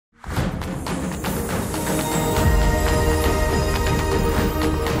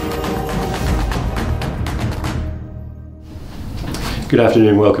Good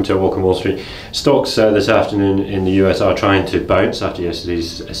afternoon, welcome to our Walk on Wall Street. Stocks this afternoon in the US are trying to bounce after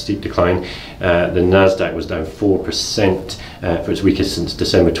yesterday's steep decline. The Nasdaq was down 4% for its weakest since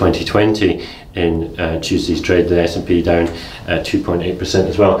December 2020 in Tuesday's trade. The S&P down 2.8%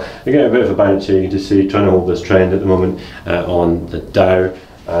 as well. We're getting a bit of a bounce here. You can just see trying to hold this trend at the moment on the Dow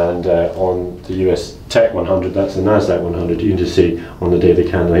and on the US Tech 100. That's the Nasdaq 100. You can just see on the daily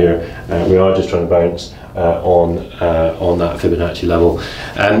candle here we are just trying to bounce on that Fibonacci level.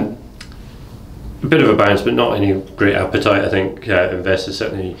 A bit of a bounce, but not any great appetite. I think investors,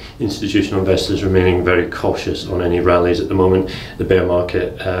 certainly institutional investors, remaining very cautious on any rallies at the moment. The bear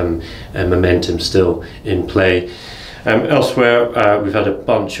market momentum still in play. Elsewhere, we've had a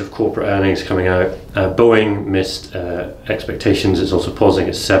bunch of corporate earnings coming out. Boeing missed expectations. It's also pausing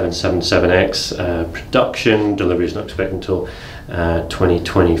its 777X production. Delivery is not expected until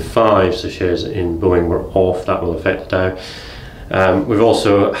 2025, so shares in Boeing were off. That will affect the Dow. We've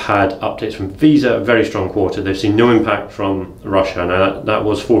also had updates from Visa, a very strong quarter. They've seen no impact from Russia. Now that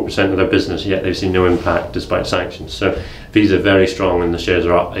was 4% of their business, yet they've seen no impact despite sanctions. So Visa very strong, and the shares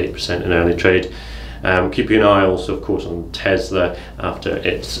are up 8% in early trade. Keeping an eye also, of course, on Tesla after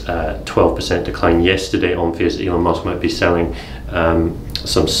its 12% decline yesterday on fears that Elon Musk might be selling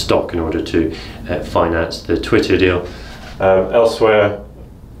some stock in order to finance the Twitter deal. Elsewhere,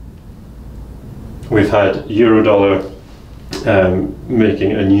 we've had euro-dollar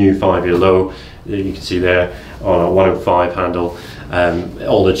making a new 5-year low. You can see there on a 105 handle.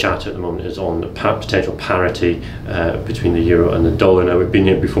 All the chatter at the moment is on potential parity between the euro and the dollar. Now, we've been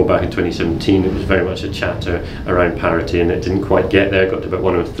here before back in 2017. It was very much a chatter around parity, and it didn't quite get there. It got to about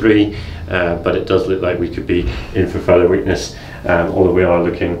 103, but it does look like we could be in for further weakness, although we are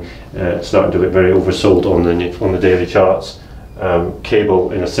looking starting to look very oversold on the daily charts.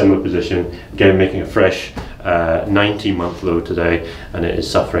 Cable in a similar position, again making a fresh 90-month low today, and it is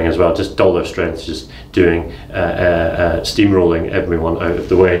suffering as well. Just dollar strength, just doing steamrolling everyone out of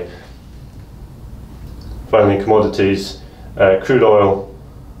the way. Finally, commodities, crude oil,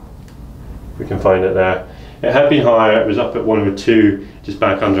 if we can find it there. It had been higher. It was up at 102, just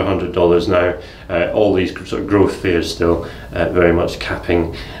back under $100 now. All these sort of growth fears still very much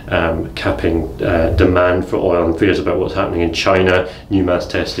capping demand for oil, and fears about what's happening in China, new mass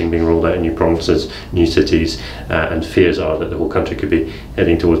testing being rolled out in new provinces, new cities, and fears are that the whole country could be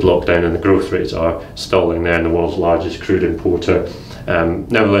heading towards lockdown, and the growth rates are stalling there in the world's largest crude importer.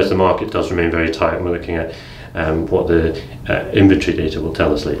 Nevertheless, the market does remain very tight, and we're looking at what the inventory data will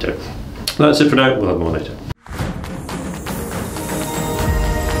tell us later. That's it for now. We'll have more later.